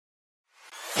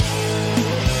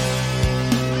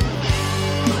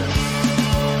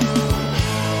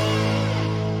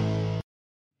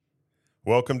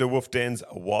Welcome to Wolfden'S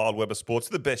Wild Web of Sports,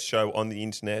 the best show on the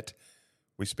internet.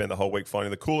 We spend the whole week finding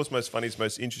the coolest, most funniest,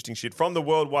 most interesting shit from the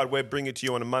World Wide Web. Bring it to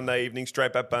you on a Monday evening.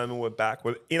 Straight back, Bowman. We're back.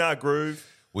 We're in our groove.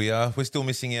 We are. We're still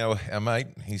missing our mate.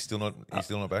 He's still not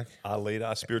back. Our leader,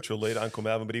 our spiritual leader, Uncle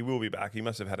Malvin, but he will be back. He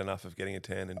must have had enough of getting a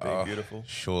tan and being beautiful.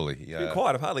 Surely. He's been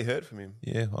quiet. I've hardly heard from him.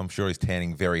 Yeah, I'm sure he's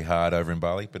tanning very hard over in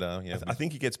Bali. But yeah, I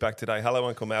think he gets back today. Hello,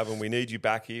 Uncle Malvin. We need you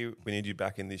back here. We need you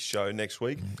back in this show next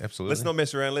week. Absolutely. Let's not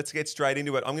mess around. Let's get straight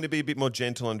into it. I'm going to be a bit more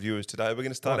gentle on viewers today. We're going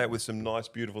to start out with some nice,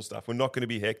 beautiful stuff. We're not going to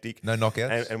be hectic. No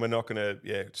knockouts. And we're not going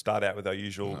to start out with our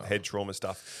usual head trauma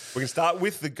stuff. We're going to start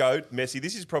with the GOAT, Messi.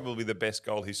 This is probably the best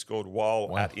goal he's scored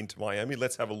while at Inter Miami.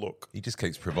 Let's have a look. He just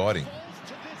keeps providing.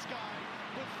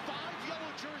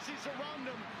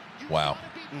 Wow.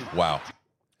 Wow.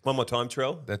 One more time,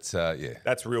 Trell. That's,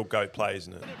 That's real GOAT play,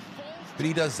 isn't it? But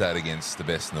he does that against the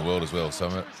best in the world as well,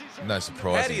 so no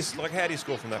surprise. How do you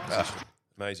score from that position?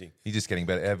 Amazing. He's just getting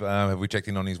better. Have we checked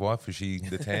in on his wife? Was she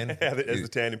the tan? Has the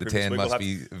tan improved? The tan must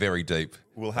be very deep.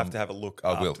 We'll have to have a look.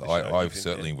 I will. I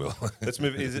certainly will. Let's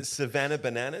move. Is it Savannah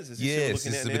Bananas? Is this yes,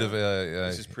 it's a bit of a.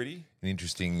 This is pretty. An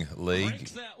interesting league.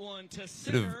 That one to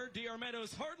center.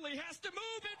 Diarmedos hardly has to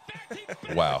move it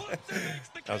back. Wow.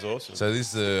 That was awesome. So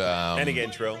this is and again,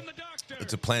 Trell.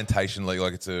 It's a plantation league,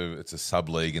 like it's a sub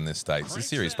league in the States. It's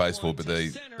serious baseball, but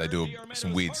they do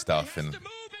some weird stuff, and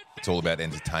it's all about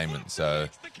entertainment. So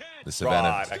the Savannah,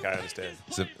 right? Okay, I understand.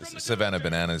 Savannah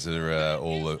Bananas are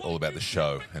all about the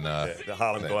show, and the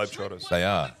Harlem Globetrotters. They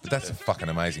are, but that's a fucking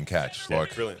amazing catch.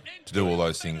 Like brilliant. To do all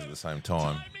those things at the same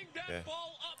time. Yeah.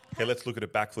 Okay, let's look at a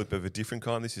backflip of a different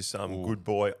kind. This is some good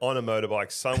boy on a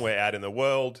motorbike somewhere out in the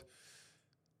world.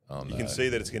 Oh, no. You can see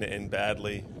that it's going to end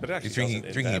badly, but it actually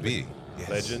He's drinking a beer. Yes.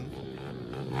 Legend.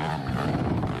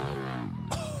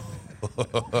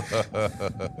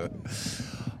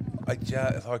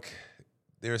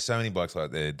 There are so many bikes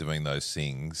like there doing those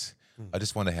things. I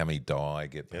just wonder how many die,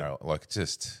 get paralyzed. Like,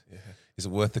 is it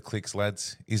worth the clicks,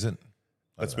 lads? Is it?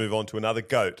 Let's move on to another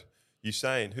GOAT,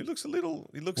 Usain, who looks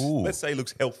let's say he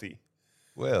looks healthy.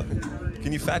 Well,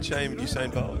 can you fat shame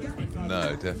Usain Bolt?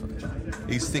 No,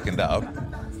 definitely. He's thickened up.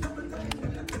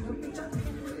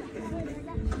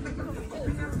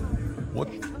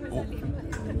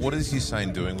 What is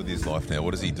Usain doing with his life now?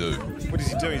 What does he do? What is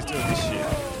he doing? He's doing this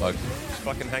shit. Like, he's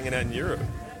fucking hanging out in Europe,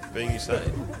 being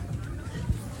Usain.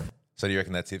 So do you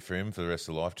reckon that's it for him for the rest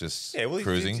of life? Just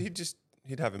cruising?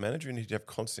 He'd have a manager and he'd have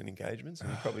constant engagements, and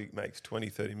he probably makes 20,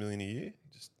 30 million a year.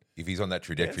 If he's on that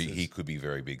trajectory, he could be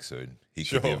very big soon. He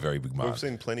could be a very big mark. We've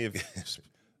seen plenty of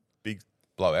big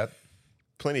blowout.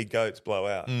 Plenty of goats blow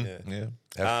out. Yeah.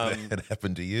 It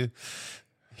happened to you.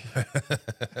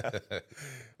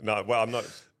 No, well, I'm not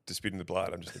disputing the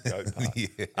blowout. I'm just a goat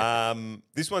part.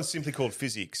 This one's simply called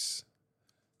physics.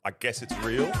 I guess it's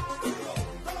real.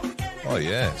 Oh,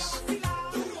 yes.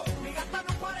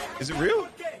 Is it real?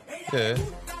 Yeah.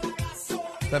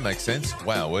 That makes sense.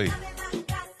 Wowee.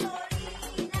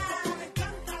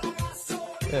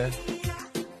 Yeah.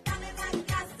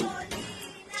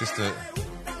 Just a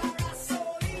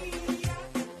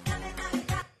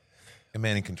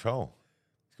man in control.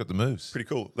 He's got the moves. Pretty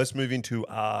cool. Let's move into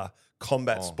our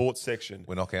combat sports section.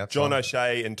 We're knockouts. John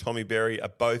O'Shea and Tommy Berry are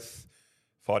both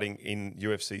fighting in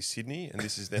UFC Sydney, and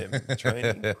this is them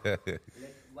training.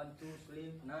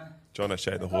 John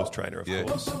O'Shea, the horse trainer, of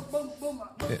course.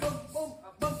 Yeah.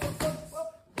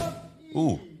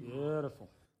 Ooh. Beautiful.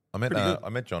 I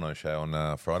met John O'Shea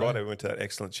on Friday. We went to that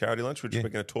excellent charity lunch, which we're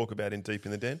going to talk about in Deep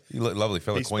in the Den. Lovely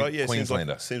fella,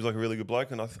 Queenslander. Seems like a really good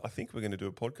bloke, and I think we're going to do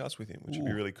a podcast with him, which would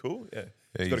be really cool. Yeah,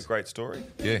 he's got a great story.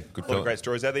 Yeah, good fella. A lot of great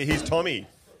stories out there. Here's Tommy.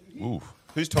 Ooh.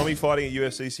 Who's Tommy fighting at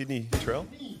UFC Sydney, Trell?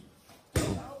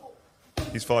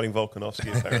 He's fighting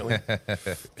Volkanovski, apparently.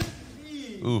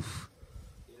 Oof.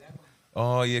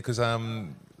 Oh, yeah, because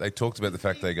they talked about the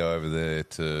fact they go over there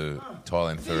to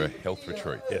Thailand for a health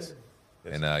retreat. Yes.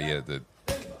 And, the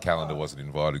calendar wasn't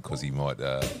invited because he might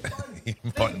he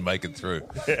mightn't make it through.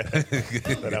 Yeah.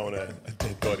 They don't want a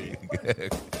dead body.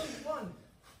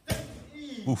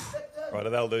 Oof. Right,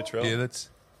 that'll do, Trell. Yeah, that's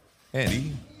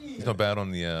Andy. He's not bad on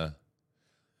the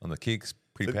kicks.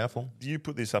 Pretty powerful. You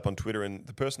put this up on Twitter, and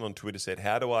the person on Twitter said,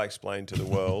 "How do I explain to the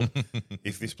world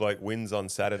if this bloke wins on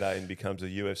Saturday and becomes a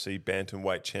UFC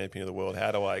bantamweight champion of the world?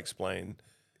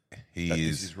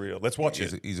 This is real?" Let's watch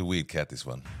it. He's a weird cat, this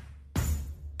one.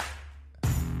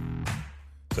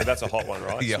 So that's a hot one,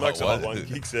 right? Yeah, Smoke's a hot one.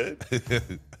 Kicks it.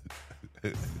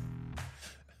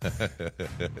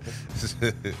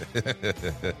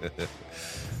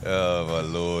 Oh, my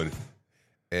Lord.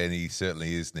 And he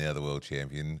certainly is now the world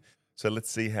champion. So let's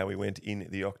see how he went in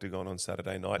the octagon on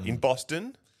Saturday night in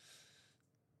Boston.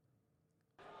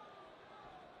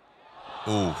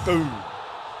 Ooh. Boom.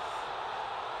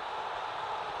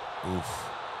 Oof.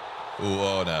 Ooh,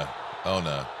 oh no. Oh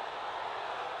no.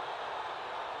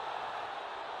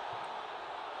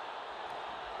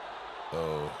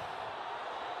 Oh.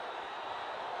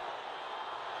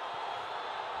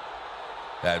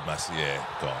 That must, yeah,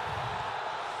 gone.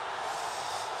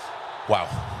 Wow.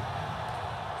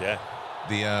 Yeah.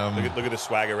 The Look at the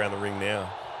swagger around the ring now.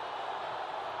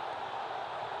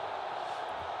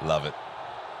 love it.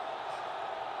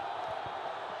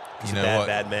 He's You a know what?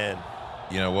 bad man.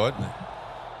 You know what?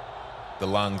 The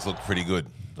lungs look pretty good.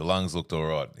 The lungs looked all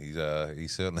right.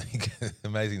 He's certainly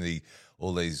amazing.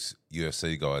 All these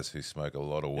UFC guys who smoke a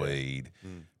lot of weed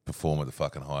perform at the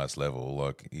fucking highest level.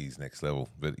 Like he's next level,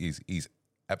 but he's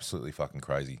absolutely fucking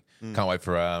crazy. Can't wait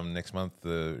for next month.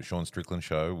 The Sean Strickland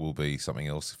show will be something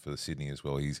else for Sydney as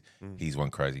well. He's one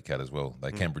crazy cat as well.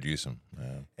 They can produce him.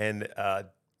 And I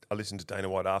listened to Dana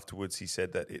White afterwards. He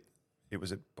said that it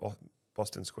was at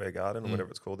Boston Square Garden or whatever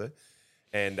it's called there,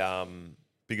 and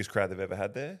biggest crowd they've ever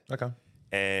had there. Okay.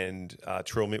 And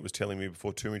Trill Mitt was telling me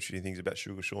before two interesting things about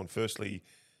Sugar Sean. Firstly,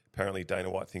 apparently Dana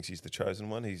White thinks he's the chosen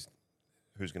one. He's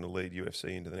who's going to lead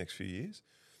UFC into the next few years.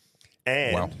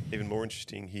 And even more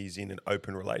interesting, he's in an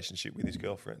open relationship with his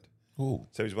girlfriend. Ooh.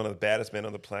 So he's one of the baddest men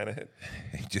on the planet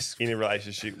Just in a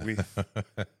relationship with,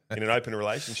 in an open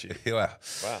relationship. wow.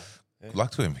 Wow. Good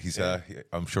luck to him. He's.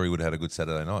 I'm sure he would have had a good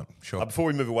Saturday night. Sure. Before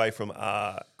we move away from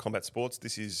combat sports,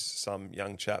 this is some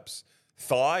young chap's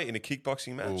thigh in a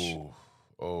kickboxing match.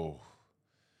 Oh.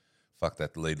 Fuck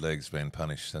that lead leg's been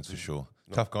punished, that's for sure.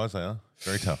 Tough guys they are.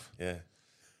 Very tough. Yeah.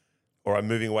 All right,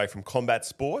 moving away from combat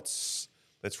sports,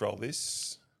 let's roll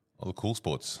this. All the cool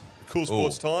sports. Cool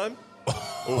sports time. Not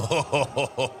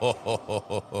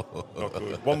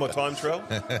good. One more time,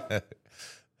 Trell.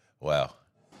 Wow.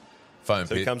 Foam So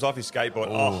pit. he comes off his skateboard.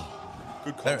 Oh,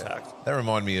 good contact. That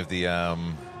remind me of the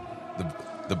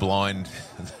blind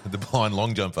the blind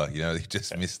long jumper. You know, he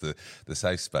just missed the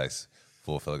safe space.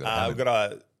 Poor fella got We've got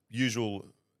our usual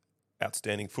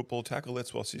outstanding football tackle.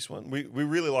 Let's watch this one. We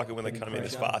really like it when they come in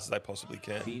as fast as they possibly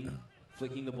can.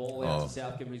 Flicking the ball out to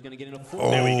Southcombe, who's going to get in a foot.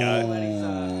 There we go. That is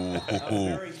a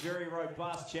very, very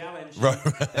robust challenge. That's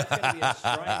going to be a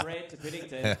straight red to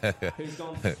Piddington, who's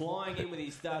gone flying in with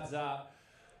his studs up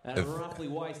at roughly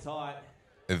waist height.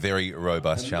 A very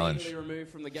robust challenge. Immediately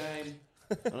removed from the game.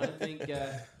 I don't think...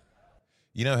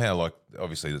 You know how, like,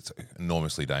 obviously it's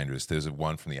enormously dangerous. There's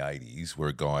one from the 80s where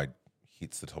a guy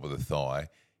hits the top of the thigh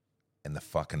and the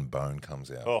fucking bone comes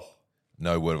out. Oh.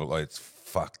 No word of it. Like, it's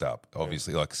fucked up.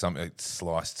 Obviously, like, it's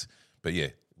sliced. But yeah,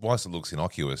 whilst it looks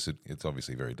innocuous, it's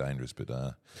obviously very dangerous. But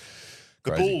The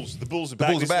crazy. Bulls are back.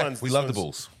 Bulls are back. This We love the one's-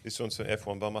 Bulls. This one's for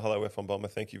F1 Bomber. Hello, F1 Bomber.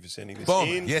 Thank you for sending this Bomb.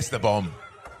 in. Yes, the bomb.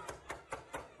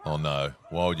 Oh, no.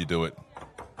 Why would you do it?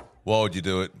 Why would you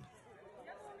do it?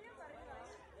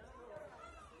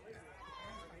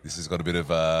 This has got a bit of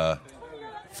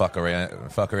fuck around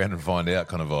and find out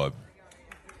kind of vibe.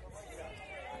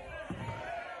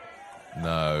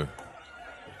 No.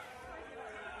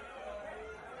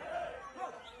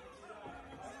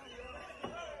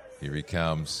 Here he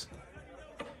comes.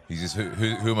 He's just,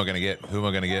 who am I going to get? Who am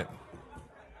I going to get?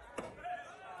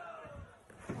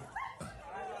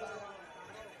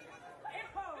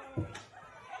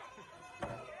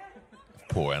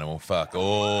 Poor animal. Fuck.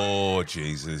 Oh,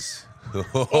 Jesus.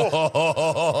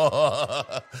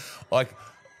 Like,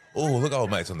 oh, look, old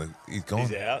mate's on the. He's gone.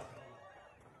 He's out.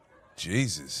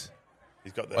 Jesus.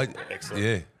 He's got the excellent.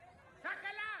 Yeah.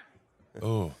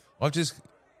 Oh, I've just.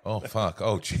 Oh fuck!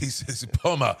 Oh Jesus,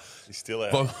 bomber! He's still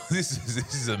out. This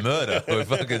is a murder. Or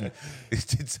fucking,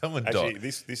 did someone Actually, die?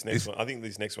 this next one, I think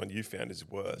this next one you found is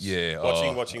worse. Yeah.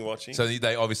 Watching. So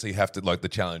they obviously have to, like, the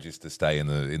challenge is to stay in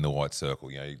the white circle.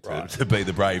 You know, to be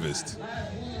the bravest. She's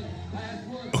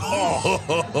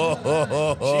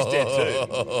dead too.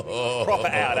 Proper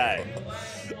out, eh?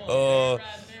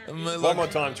 One more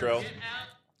time, Terrell.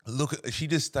 Look, she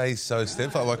just stays so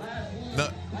steadfast. Like, no.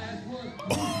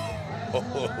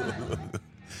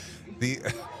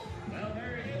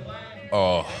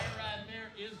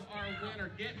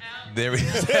 There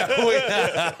is our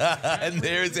winner, and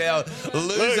there is our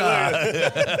loser.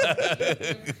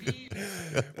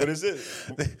 What is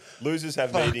it? Losers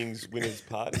have meetings, winners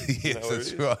party. Yes,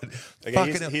 that's right.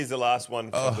 Okay, here's the last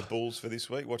one from the Bulls for this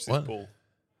week. Watch this What? ball.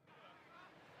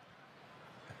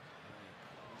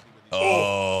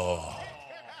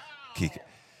 Kick it.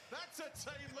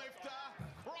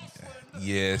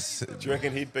 Yes. Do you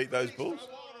reckon he'd beat those Bulls?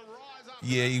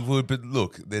 Yeah, he would. But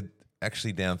look, they're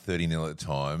actually down 30-0 at the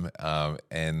time,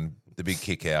 and the big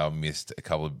kick out missed a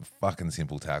couple of fucking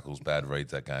simple tackles, bad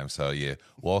reads that game. So, yeah,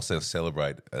 whilst they'll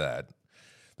celebrate that,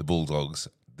 the Bulldogs,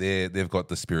 they've got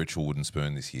the spiritual wooden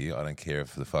spoon this year. I don't care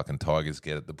if the fucking Tigers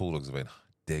get it. The Bulldogs have been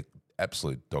they're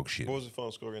absolute dog shit. What was the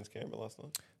final score against Canberra last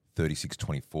night?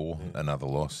 36-24, another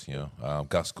loss.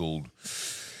 Gus Gould.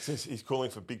 He's calling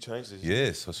for big changes.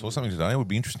 Yes, I saw something today. It would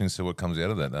be interesting to see what comes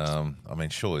out of that. I mean,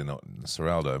 surely not.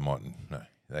 Serraldo might. No,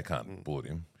 they can't bullet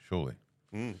him. Surely.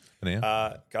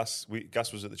 Anyhow. Gus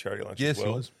was at the charity lunch Yes, as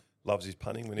well. he was. Loves his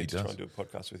punting. We need to does. try and do a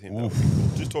podcast with him. That would be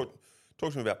cool. Just talk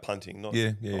to him about punting. Not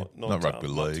Not rugby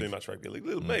league. Not too much rugby league.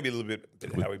 Maybe a little bit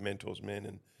how he mentors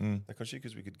men and that kind of shit,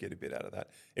 because we could get a bit out of that.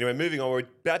 Anyway, moving on. We're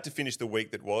about to finish the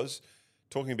week that was.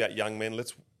 Talking about young men,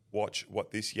 let's watch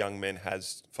what this young man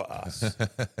has for us.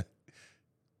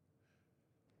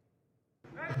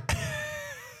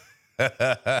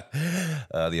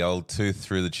 The old tooth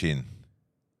through the chin.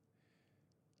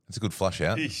 It's a good flush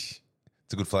out. Ish.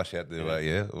 It's a good flush out there.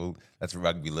 Yeah. Well, that's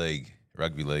rugby league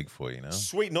for you,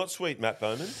 Sweet, not sweet, Matt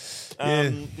Bowman.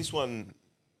 This one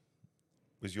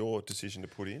was your decision to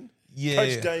put in. Yeah.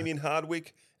 Coach Damien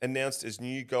Hardwick announced as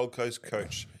new Gold Coast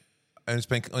coach. And it's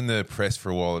been in the press for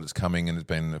a while that it's coming, and it's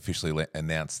been officially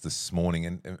announced this morning,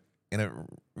 and it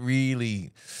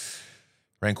really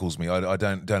rankles me. I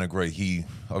don't agree. He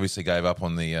obviously gave up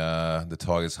on the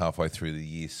Tigers halfway through the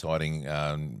year, citing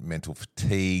mental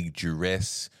fatigue,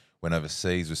 duress. Went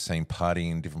overseas, was seen partying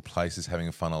in different places, having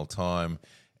a fun old time,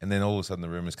 and then all of a sudden the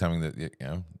rumours coming that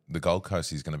the Gold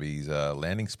Coast is going to be his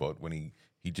landing spot. When he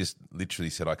just literally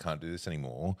said, "I can't do this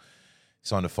anymore."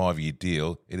 Signed a 5-year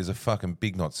deal. It is a fucking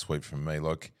big not sweep from me.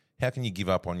 Like, how can you give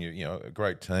up on a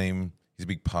great team? He's a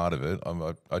big part of it.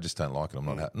 I just don't like it.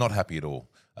 I'm not happy at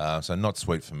all. So not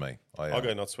sweet for me. I'll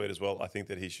go not sweet as well. I think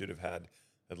that he should have had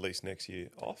at least next year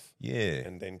off. Yeah.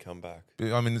 And then come back.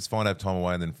 I mean, it's fine to have time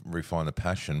away and then refine the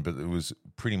passion, but it was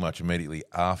pretty much immediately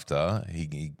after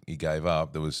he gave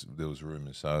up, there was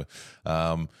rumours. So,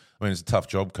 I mean, it's a tough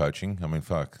job coaching. I mean,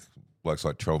 fuck. Blokes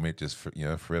like Trollmit just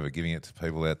forever giving it to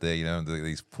people out there.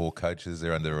 These poor coaches,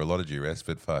 they're under a lot of duress.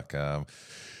 But fuck,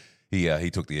 he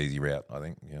took the easy route, I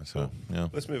think.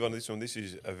 Let's move on to this one. This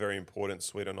is a very important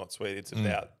sweet or not sweet. It's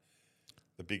about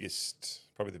the biggest,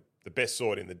 probably the best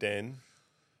sword in the den.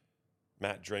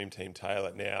 Matt Dream Team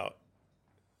Taylor. Now,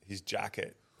 his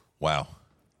jacket. Wow.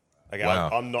 Okay,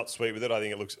 wow. I'm not sweet with it. I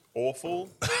think it looks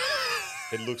awful.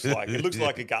 It looks like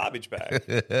a garbage bag.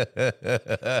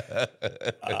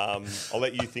 I'll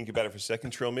let you think about it for a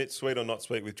second. Trill Mitt, sweet or not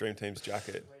sweet with Dream Team's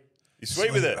jacket? You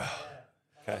sweet with it?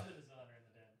 Okay.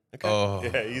 Okay. Oh.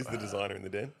 Yeah, he's the designer in the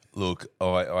den. Look,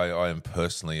 I am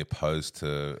personally opposed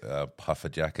to puffer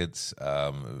jackets.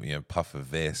 Puffer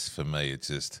vests for me, it's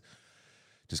just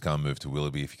go and move to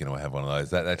Willoughby if you're going to have one of those.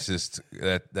 That's just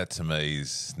that to me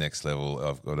is next level.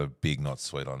 I've got a big not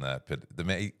sweet on that. But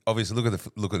obviously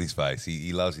look at his face.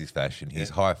 He loves his fashion.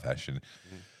 He's high fashion.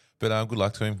 But good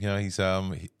luck to him. He's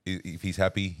if he's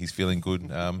happy, he's feeling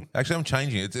good. Actually, I'm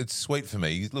changing it. It's sweet for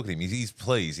me. Look at him. He's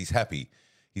pleased. He's happy.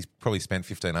 He's probably spent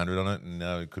 $1,500 on it, and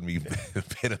no, it couldn't be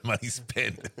better money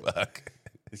spent. Fuck.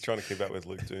 He's trying to keep up with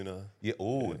Luke Dooner. Yeah.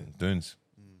 Oh, Doones,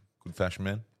 good fashion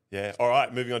man. Yeah. All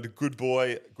right. Moving on to good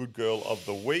boy, good girl of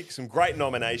the week. Some great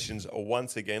nominations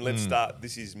once again. Let's start.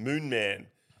 This is Moon Man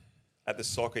at the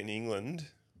soccer in England.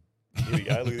 Here we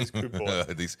go. Look at this good boy.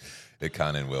 It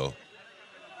can't end well.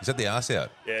 Is that the arse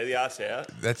out? Yeah, the arse out.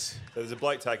 So there's a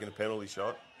bloke taking a penalty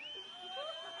shot.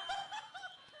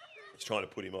 He's trying to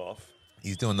put him off.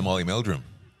 He's doing the Molly Meldrum.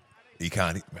 He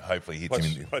can't. Hopefully, hits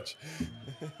him. Watch.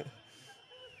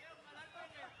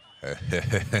 Do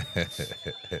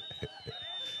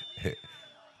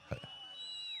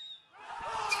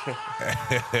you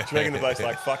reckon the bloke's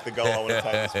like, fuck the goal, I want to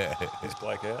take this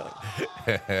bloke out?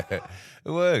 It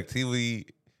worked. He'll be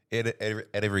at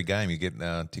every game. You get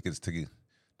tickets to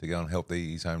go and help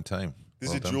his home team. This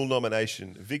is a dual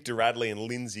nomination. Victor Radley and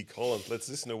Lindsay Collins. Let's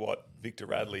listen to what Victor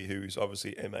Radley, who's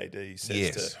obviously MAD,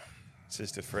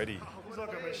 says to Freddie. He's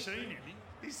like a machine.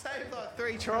 He saved like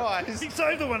 3 tries. He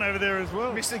saved the one over there as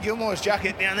well. Mr. Gilmore's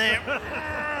jacket down there.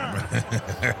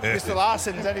 Mr.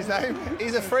 Larson, is that his name?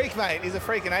 He's a freak, mate. He's a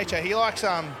freak in nature. He likes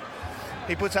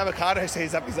he puts avocado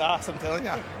seeds up his ass, I'm telling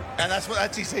you. And that's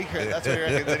his secret. That's what he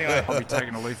reckons anyway. I'll be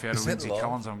taking a leaf out of Lindsay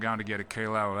Collins. I'm going to get a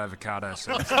kilo of avocado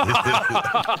seeds.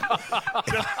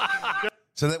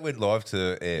 So that went live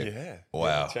to air. Yeah. Wow.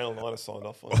 Yeah, Channel 9 has signed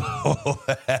off on it.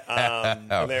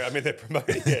 They're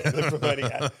promoting it. They're promoting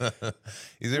it.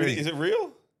 Is it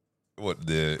real? What,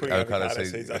 the Putting avocado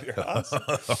seeds up your ass?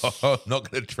 I'm not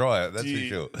going to try it, that's for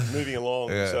sure. Moving along.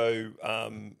 Yeah. So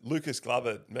Lucas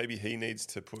Glover, maybe he needs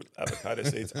to put avocado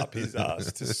seeds up his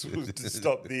ass to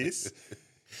stop this.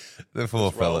 The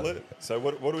poor fella. So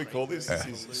what do we call this?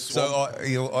 This is so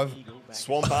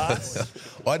Swamp ass.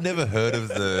 I'd never heard of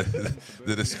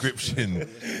the description.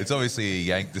 It's obviously a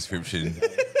Yank description.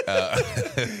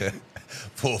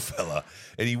 Poor fella.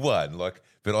 And he won.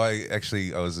 But I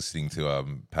was listening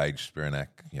to Paige Spiranak,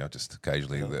 just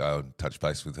occasionally touch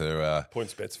base with her.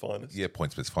 PointsBet's finest. Yeah,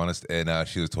 PointsBet's finest. And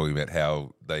she was talking about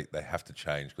how they have to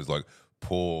change because,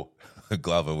 poor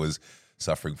Glover was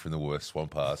suffering from the worst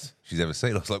swamp ass she's ever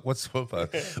seen. I was like, what's swamp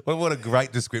ass? What a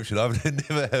great description. I've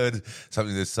never heard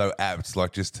something that's so apt,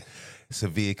 just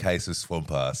severe case of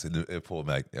swamp ass in a poor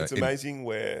mate. It's amazing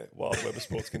where Wild Weber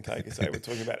Sports can take us. We're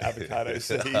talking about avocado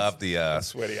seeds up the and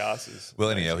sweaty asses. Well,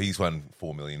 anyhow, he's won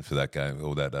 $4 million for that game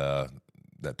or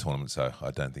that tournament, so I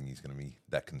don't think he's going to be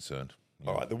that concerned.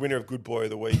 All right, the winner of Good Boy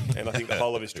of the Week, and I think the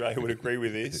whole of Australia would agree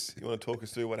with this. You want to talk us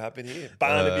through what happened here?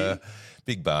 Barnaby.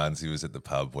 Big Barnes, he was at the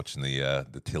pub watching the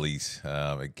Tillies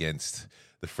against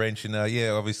the French, and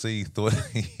obviously he thought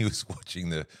he was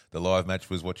watching the live match,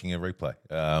 was watching a replay.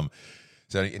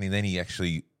 And then he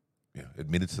actually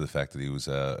admitted to the fact that he was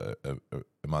a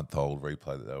month-old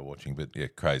replay that they were watching. But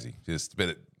crazy,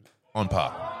 but on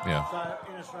par. Yeah. So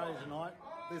in Australia tonight,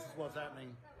 this is what's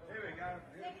happening. Here we go.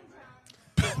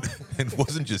 It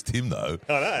wasn't just him, though.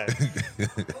 I know.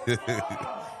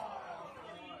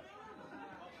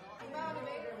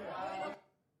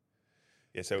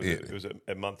 So it was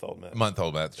a month-old match.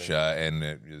 Month-old match, and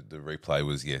the replay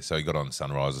was, so he got on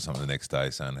Sunrise or something the next day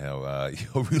saying how I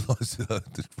realised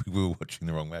that we were watching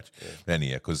the wrong match. Yeah. And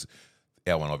because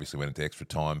our one obviously went into extra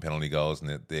time, penalty goals,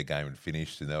 and their game had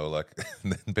finished, and they were like,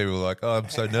 and then people were like, "Oh, I'm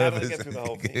so nervous." How did I get through the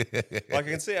whole thing? I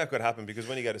can see how it could happen because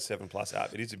when you go to 7+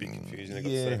 app, it is a bit confusing. They've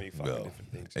got so many fucking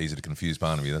different things. Easy to confuse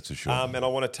Barnaby, that's for sure. And I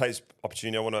want to take this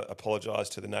opportunity. I want to apologise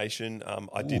to the nation.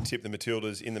 I did tip the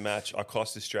Matildas in the match. I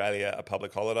cost Australia a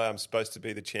public holiday. I'm supposed to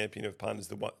be the champion of punters,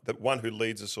 the one who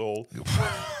leads us all.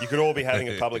 You could all be having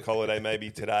a public holiday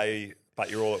maybe today, but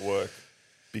you're all at work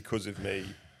because of me.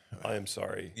 I am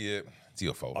sorry. Yeah. It's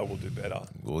your fault. I will do better.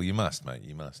 Well, you must, mate.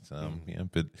 You must.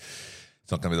 But it's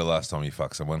not going to be the last time you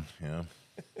fuck someone.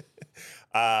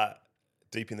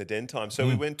 Deep in the den time. So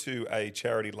we went to a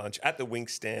charity lunch at the Wink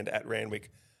stand at Randwick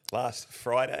last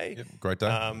Friday. Yep, great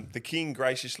day. The King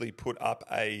graciously put up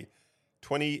a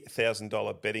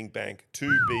 $20,000 betting bank to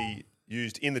be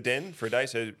used in the den for a day.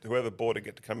 So whoever bought it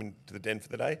get to come into the den for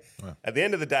the day. Wow. At the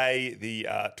end of the day, the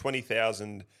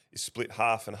 $20,000 is split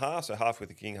half and half. So half with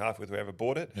the King, half with whoever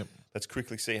bought it. Yep. Let's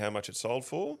quickly see how much it sold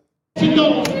for.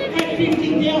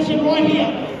 $50,000 right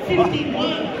here.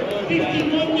 51.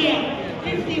 51 now.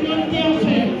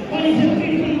 51,000.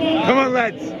 51. Come on,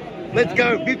 lads. Let's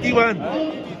go. 51. You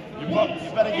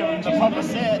better give him the proper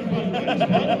set.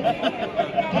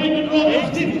 David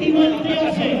Roberts,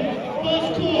 51,000.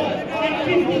 First call at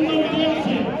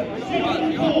 51,000.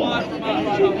 Second call at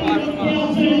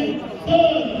 51,000.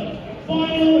 Third.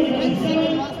 Final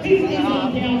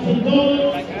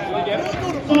 $51,000.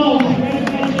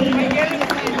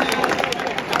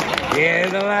 Yeah,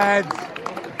 the lads.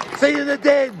 See you in the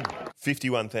den.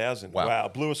 51,000. Wow.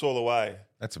 Blew us all away.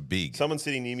 That's a big. Someone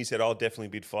sitting near me said, "I'll definitely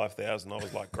bid 5,000." I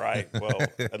was like, "Great. Well,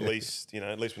 at least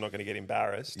we're not going to get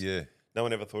embarrassed." Yeah. No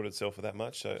one ever thought it'd sell for that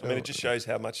much. So it just shows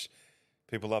how much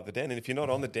people love the den. And if you're not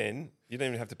on the den, you don't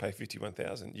even have to pay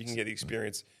 51,000. You can get the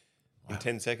experience in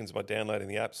 10 seconds by downloading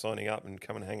the app, signing up, and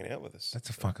coming and hanging out with us. That's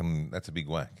a big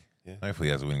whack. Yeah. Hopefully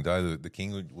he has a winning day. The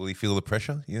King, will he feel the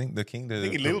pressure? You think the King? I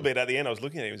think a little bit at the end. I was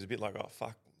looking at it. It was a bit like, oh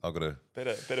fuck, I've got to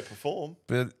better perform.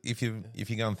 But if you're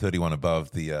going 31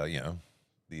 above the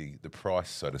the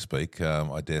price, so to speak,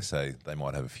 I dare say they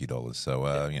might have a few dollars. So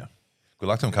good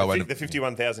luck to them. The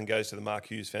 51,000 goes to the Mark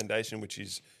Hughes Foundation, which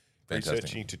is fantastic.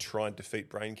 Researching to try and defeat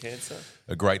brain cancer.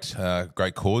 A great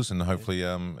cause, and hopefully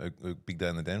a big day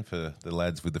in the den for the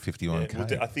lads with the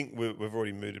 51K. I think we've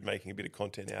already mooted making a bit of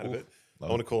content out of it. I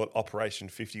want to call it Operation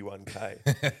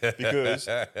 51K because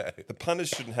the punters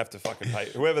shouldn't have to fucking pay.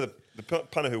 Whoever the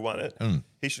punter who won it,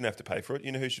 he shouldn't have to pay for it.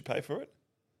 You know who should pay for it?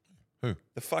 Who?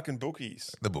 The fucking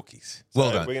bookies. The bookies. So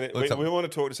well done. We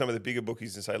want to talk to some of the bigger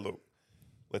bookies and say, look,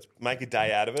 let's make a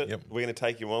day out of it. Yep. We're going to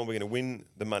take you on. We're going to win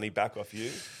the money back off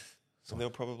you. So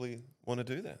they'll probably want to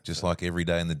do that. Just like every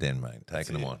day in the den, mate.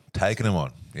 Taking them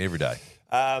on every day.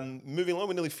 Moving along,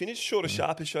 we're nearly finished. Shorter,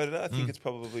 sharper show today. I think it's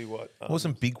probably what it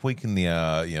wasn't big week in the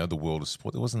the world of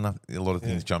sport. There wasn't a lot of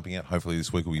things jumping out. Hopefully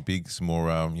this week will be big. Some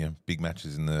more big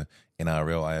matches in the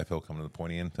NRL, AFL coming to the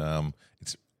pointy end.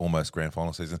 It's almost grand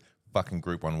final season. Fucking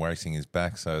Group 1 racing is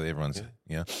back, so everyone's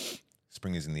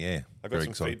spring is in the air. I got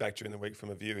some feedback during the week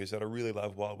from a viewer who said I really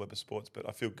love Wild Weber Sports, but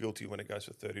I feel guilty when it goes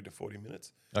for 30 to 40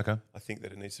 minutes. Okay. I think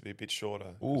that it needs to be a bit shorter.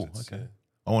 Oh, okay.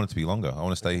 I want it to be longer. I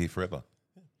want to stay here forever.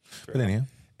 But anyhow.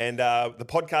 And the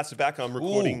podcasts are back. I'm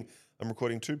recording I'm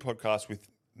recording 2 podcasts with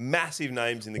massive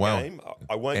names in the Wow. game.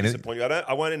 I won't And disappoint you.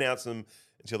 I won't announce them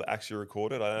until they're actually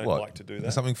recorded. I don't like to do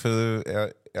that. Something for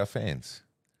our fans.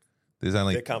 There's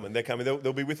only They're coming.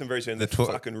 They'll be with them very soon. They're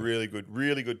fucking really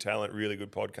good talent, really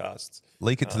good podcasts.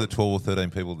 Leak it to the 12 or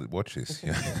 13 people that watch this.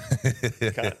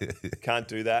 Can't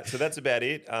do that. So that's about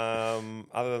it.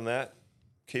 Other than that,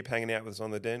 keep hanging out with us on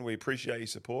The Den. We appreciate your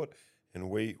support, and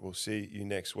we will see you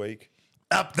next week.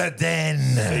 Up the Den.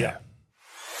 See ya.